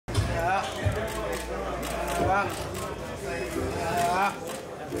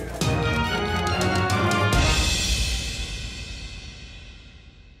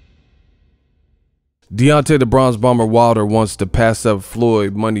Deontay the Bronze Bomber Wilder wants to pass up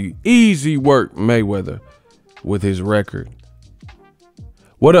Floyd Money Easy Work Mayweather with his record.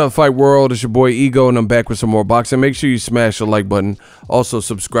 What up, Fight World? It's your boy Ego, and I'm back with some more boxing. Make sure you smash the like button. Also,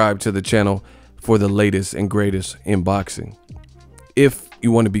 subscribe to the channel for the latest and greatest in boxing. If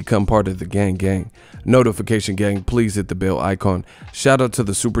you want to become part of the gang, notification gang, please hit the bell icon. Shout out to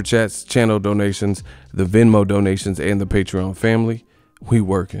the super chats, channel donations, the Venmo donations, and the Patreon family. We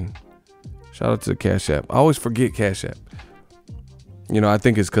working. Shout out to the Cash App. I always forget Cash App. You know, I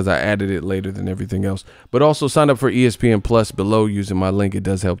think it's because I added it later than everything else. But also sign up for ESPN Plus below using my link. It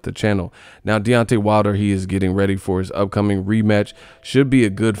does help the channel. Now, Deontay Wilder, he is getting ready for his upcoming rematch. Should be a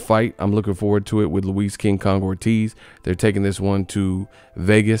good fight. I'm looking forward to it with Luis King Kong Ortiz. They're taking this one to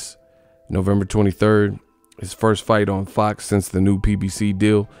Vegas, November 23rd. His first fight on Fox since the new PBC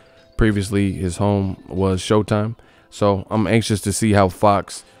deal. Previously, his home was Showtime. So I'm anxious to see how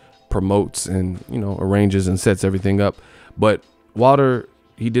Fox promotes and, you know, arranges and sets everything up. But Wilder,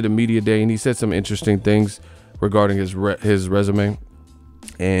 he did a media day and he said some interesting things regarding his resume.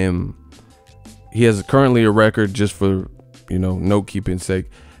 And he has currently a record, just for, you know, note keeping sake.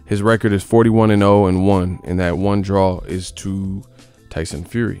 His record is 41-0-1, and that one draw is to Tyson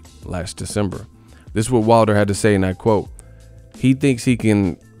Fury last December. This is what Wilder had to say, and I quote, he thinks he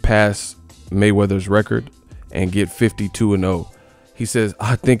can pass Mayweather's record and get 52-0. He says,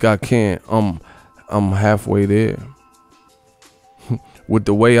 I think I can. I'm halfway there. With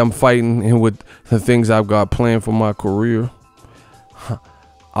the way I'm fighting and with the things I've got planned for my career,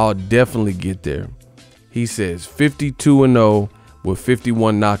 I'll definitely get there. He says 52-0 with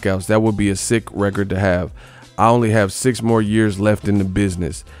 51 knockouts. That would be a sick record to have. I only have 6 more years left in the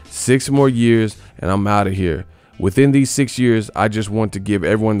business. 6 more years and I'm out of here. Within these 6 years, I just want to give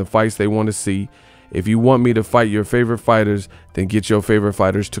everyone the fights they want to see. If you want me to fight your favorite fighters, then get your favorite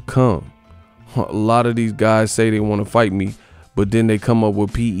fighters to come. A lot of these guys say they want to fight me, but then they come up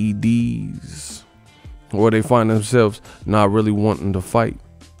with PEDs, or they find themselves not really wanting to fight.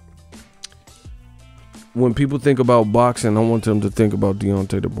 When people think about boxing, I want them to think about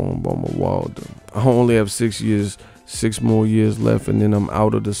Deontay the Bronze Bomber Wilder. I only have 6 years, 6 more years left, and then I'm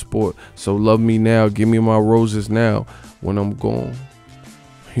out of the sport. So love me now, give me my roses now. When I'm gone,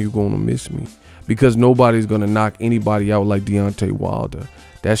 you're gonna miss me. Because nobody's going to knock anybody out like Deontay Wilder.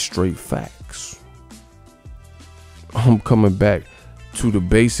 That's straight facts. I'm coming back to the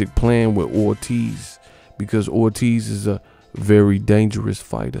basic plan with Ortiz, because Ortiz is a very dangerous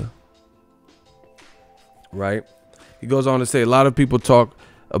fighter. Right? He goes on to say, a lot of people talk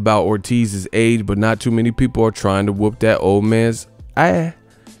about Ortiz's age, but not too many people are trying to whoop that old man's ass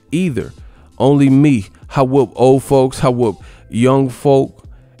either. Only me. I whoop old folks. I whoop young folk.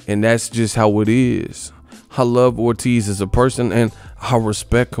 And that's just how it is. I love Ortiz as a person and I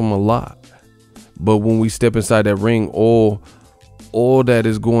respect him a lot. But when we step inside that ring, all that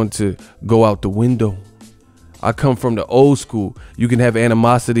is going to go out the window. I come from the old school. You can have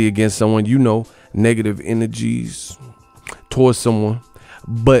animosity against someone, you know, negative energies towards someone.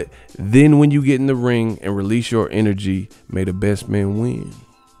 But then when you get in the ring and release your energy, may the best man win.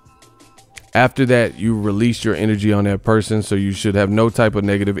 After that, you release your energy on that person, so you should have no type of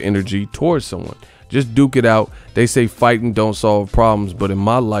negative energy towards someone. Just duke it out. They say fighting don't solve problems, but in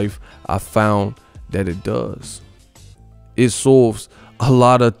my life, I found that it does. It solves a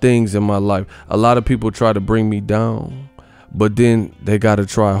lot of things in my life. A lot of people try to bring me down, but then they got to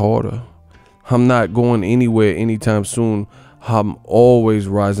try harder. I'm not going anywhere anytime soon. I'm always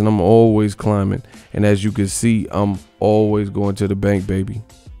rising. I'm always climbing. And as you can see, I'm always going to the bank, baby.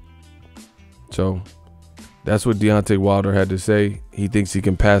 So that's what Deontay Wilder had to say. He thinks he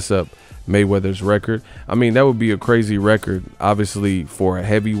can pass up Mayweather's record. I mean, that would be a crazy record, obviously, for a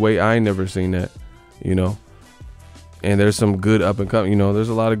heavyweight. I ain't never seen that, you know. And there's some good up and coming, you know, there's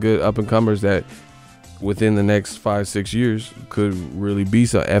a lot of good up and comers that within the next 5-6 years could really be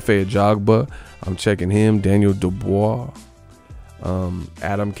some. F.A. Ajagba, I'm checking him. Daniel Dubois,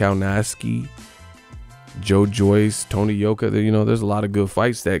 Adam Kaunaski, Joe Joyce, Tony Yoka. You know, there's a lot of good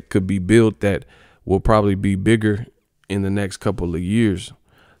fights that could be built that will probably be bigger in the next couple of years.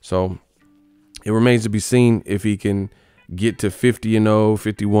 So it remains to be seen if he can get to 50-0,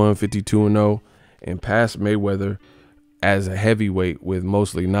 51, 52-0 and pass Mayweather as a heavyweight with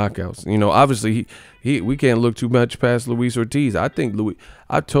mostly knockouts. You know, obviously we can't look too much past Luis Ortiz. I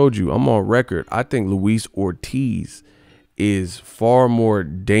told you, I'm on record. I think Luis Ortiz is far more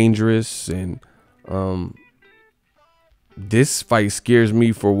dangerous and this fight scares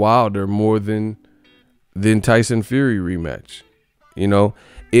me for Wilder more than Tyson Fury rematch. You know,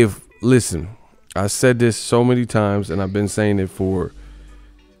 listen, I said this so many times, and I've been saying it for,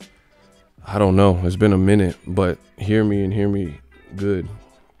 I don't know, it's been a minute, but hear me and hear me good.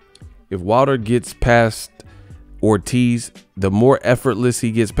 If Wilder gets past Ortiz, the more effortless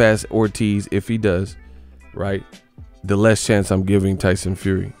he gets past Ortiz, if he does, right, the less chance I'm giving Tyson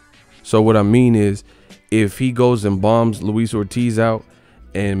Fury. So what I mean is, if he goes and bombs Luis Ortiz out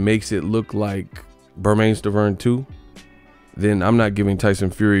and makes it look like Bermane Stiverne 2, then I'm not giving Tyson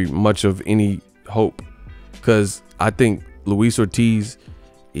Fury much of any hope, because I think Luis Ortiz,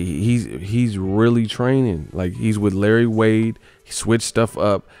 he's really training. Like, he's with Larry Wade. He switched stuff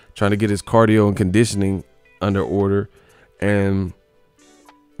up, trying to get his cardio and conditioning under order, and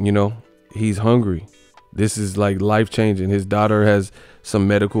you know, he's hungry. This is like life changing. His daughter has some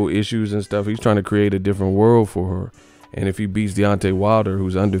medical issues and stuff. He's trying to create a different world for her. And if he beats Deontay Wilder,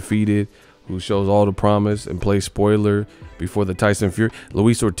 who's undefeated, who shows all the promise and plays spoiler before the Tyson Fury,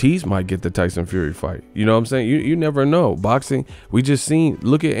 Luis Ortiz might get the Tyson Fury fight. You know what I'm saying? You never know. Boxing, we just seen,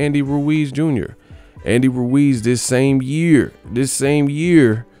 look at Andy Ruiz Jr. Andy Ruiz this same year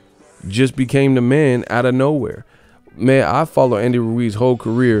just became the man out of nowhere. Man, I follow Andy Ruiz's whole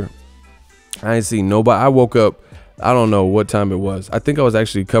career. I ain't seen nobody. I woke up, I don't know what time it was. I think I was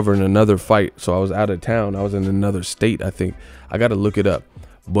actually covering another fight, so I was out of town. I was in another state, I think. I got to look it up.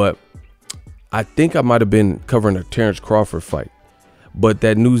 But I think I might have been covering a Terrence Crawford fight. But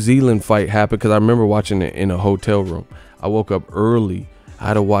that New Zealand fight happened because I remember watching it in a hotel room. I woke up early. I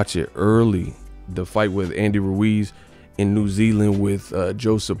had to watch it early. The fight with Andy Ruiz in New Zealand with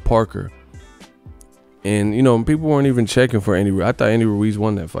Joseph Parker. And, you know, people weren't even checking for Andy Ruiz. I thought Andy Ruiz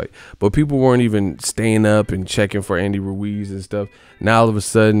won that fight. But people weren't even staying up and checking for Andy Ruiz and stuff. Now, all of a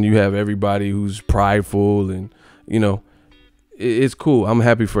sudden, you have everybody who's prideful and, you know, it's cool. I'm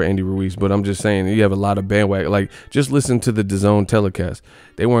happy for Andy Ruiz, but I'm just saying you have a lot of bandwagon. Like, just listen to the DAZN telecast.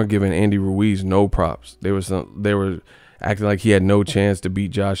 They weren't giving Andy Ruiz no props. They were acting like he had no chance to beat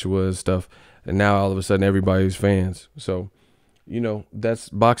Joshua and stuff. And now, all of a sudden, everybody's fans. So, you know, that's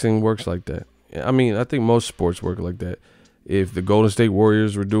boxing works like that. I mean, I think most sports work like that. If the Golden State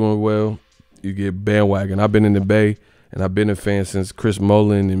Warriors were doing well, you get bandwagon. I've been in the Bay, and I've been a fan since Chris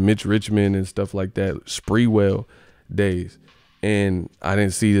Mullin and Mitch Richmond and stuff like that, Spreewell days. And I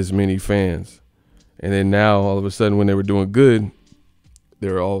didn't see this many fans. And then now, all of a sudden, when they were doing good, they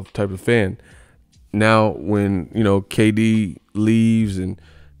were all type of fan. Now, when, you know, KD leaves and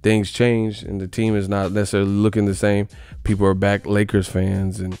things change and the team is not necessarily looking the same, people are back Lakers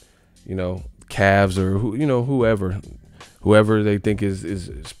fans and, you know, Cavs or whoever they think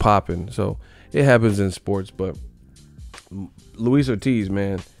is popping. So it happens in sports. But Luis Ortiz,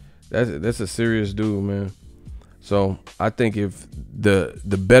 man, that's a serious dude, man. So I think if the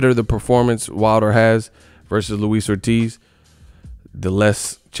better the performance Wilder has versus Luis Ortiz, the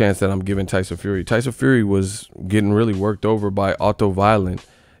less chance that I'm giving Tyson Fury. Tyson Fury was getting really worked over by Otto Violent.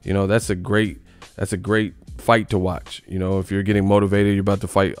 You know, that's a great fight to watch. You know, if you're getting motivated, you're about to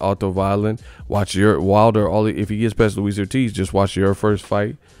fight Otto Violent, watch your Wilder. If he gets past Luis Ortiz, just watch your first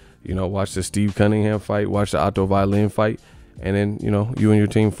fight. You know, watch the Steve Cunningham fight, watch the Otto Violent fight, and then, you know, you and your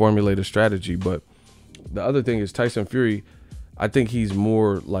team formulate a strategy. But the other thing is Tyson Fury, I think he's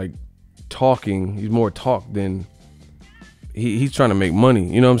more like talking. He's more talk than he's trying to make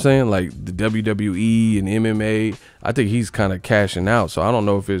money. You know what I'm saying? Like the WWE and MMA, I think he's kind of cashing out. So I don't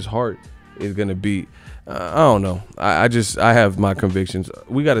know if his heart is going to be, I don't know. I have my convictions.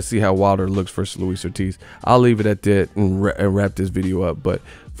 We got to see how Wilder looks versus Luis Ortiz. I'll leave it at that and wrap this video up. But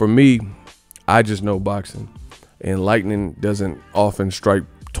for me, I just know boxing. And lightning doesn't often strike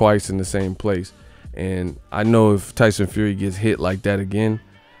twice in the same place. And I know if Tyson Fury gets hit like that again,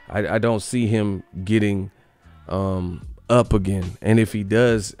 I don't see him getting up again. And if he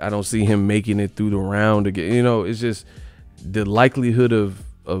does, I don't see him making it through the round again. You know, it's just the likelihood of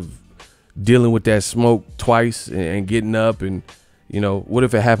dealing with that smoke twice and getting up. And, you know, what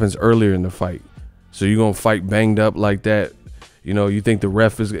if it happens earlier in the fight? So you're going to fight banged up like that. You know, you think the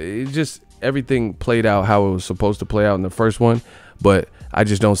ref is, it just, everything played out how it was supposed to play out in the first one. But I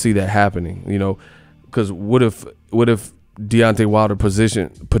just don't see that happening, you know, because what if Deontay Wilder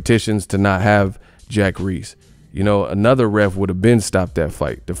petitions to not have Jack Reese? You know, another ref would have been stopped that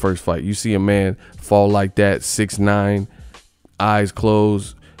fight, the first fight. You see a man fall like that, 6'9", eyes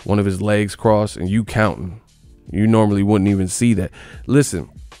closed, one of his legs crossed, and you counting. You normally wouldn't even see that. Listen,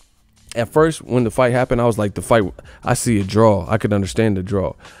 at first when the fight happened, I was like, I see a draw. I could understand the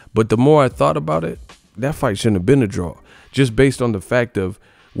draw. But the more I thought about it, that fight shouldn't have been a draw. Just based on the fact of,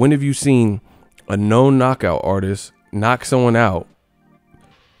 when have you seen a known knockout artist knock someone out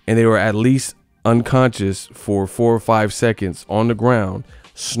and they were at least unconscious for 4 or 5 seconds on the ground,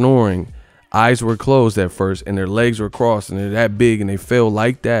 snoring, eyes were closed at first, and their legs were crossed, and they're that big, and they fell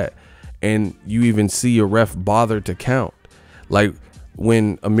like that, and you even see a ref bother to count. Like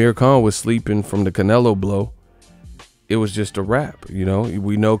when Amir Khan was sleeping from the Canelo blow, it was just a wrap. You know,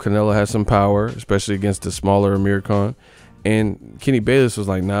 we know Canelo has some power, especially against the smaller Amir Khan, and Kenny Bayless was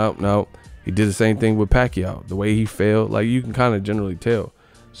like, no. He did the same thing with Pacquiao. The way he failed, like, you can kind of generally tell.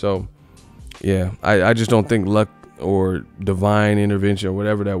 So yeah, I just don't think luck or divine intervention or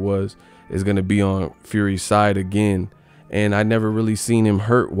whatever that was is going to be on Fury's side again. And I never really seen him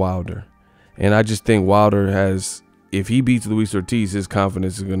hurt Wilder. And I just think Wilder has, if he beats Luis Ortiz, his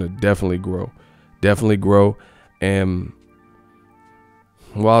confidence is going to definitely grow. And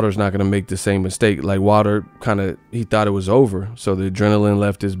Wilder's not going to make the same mistake. Like Wilder he thought it was over. So the adrenaline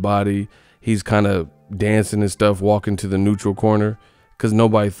left his body. He's kind of dancing and stuff, walking to the neutral corner, because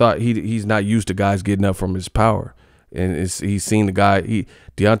nobody thought, he's not used to guys getting up from his power. And he's seen the guy,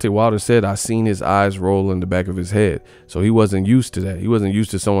 Deontay Wilder said, I seen his eyes roll in the back of his head. So he wasn't used to that. He wasn't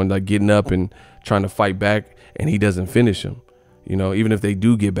used to someone like getting up and trying to fight back and he doesn't finish him, you know, even if they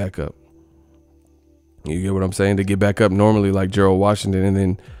do get back up. You get what I'm saying? They get back up normally like Gerald Washington, and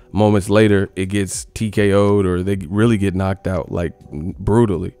then moments later it gets TKO'd or they really get knocked out, like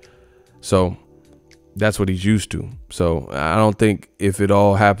brutally. So that's what he's used to. So I don't think if it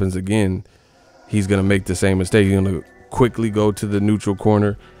all happens again, he's going to make the same mistake. He's going to quickly go to the neutral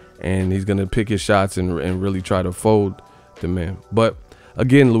corner and he's going to pick his shots and really try to fold the man. But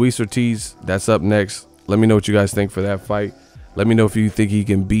again, Luis Ortiz, that's up next. Let me know what you guys think for that fight. Let me know if you think he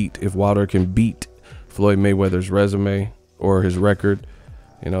can beat, if Wilder can beat Floyd Mayweather's resume or his record.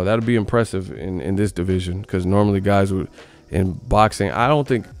 You know, that'll be impressive in this division, because normally guys would, in boxing,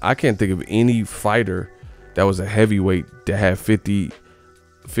 I can't think of any fighter that was a heavyweight that had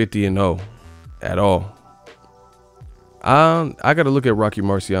 50-0 at all. I got to look at Rocky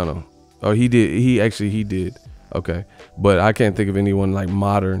Marciano. Oh, he did. He did. Okay. But I can't think of anyone like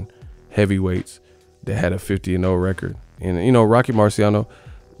modern heavyweights that had a 50-0 record. And, you know, Rocky Marciano,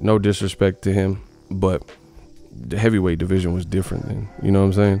 no disrespect to him, but the heavyweight division was different then. You know what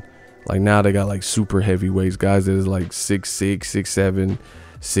I'm saying? Like now they got like super heavyweights, guys that is like 6'6", 6'7",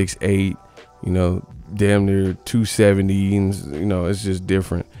 6'8", you know, damn near 270, and, you know, it's just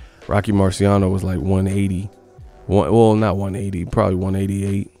different. Rocky Marciano was like 180. Well, not 180, probably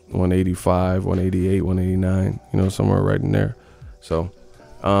 188, 185, 188, 189, you know, somewhere right in there. So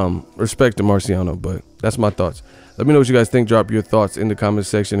respect to Marciano, but that's my thoughts. Let me know what you guys think. Drop your thoughts in the comment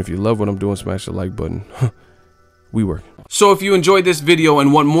section. If you love what I'm doing, smash the like button. We work. So if you enjoyed this video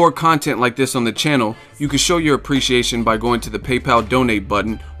and want more content like this on the channel, you can show your appreciation by going to the PayPal donate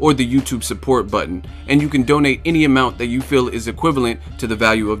button or the YouTube support button, and you can donate any amount that you feel is equivalent to the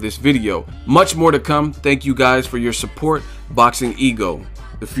value of this video. Much more to come. Thank you guys for your support. Boxing Ego,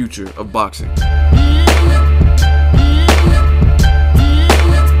 the future of boxing.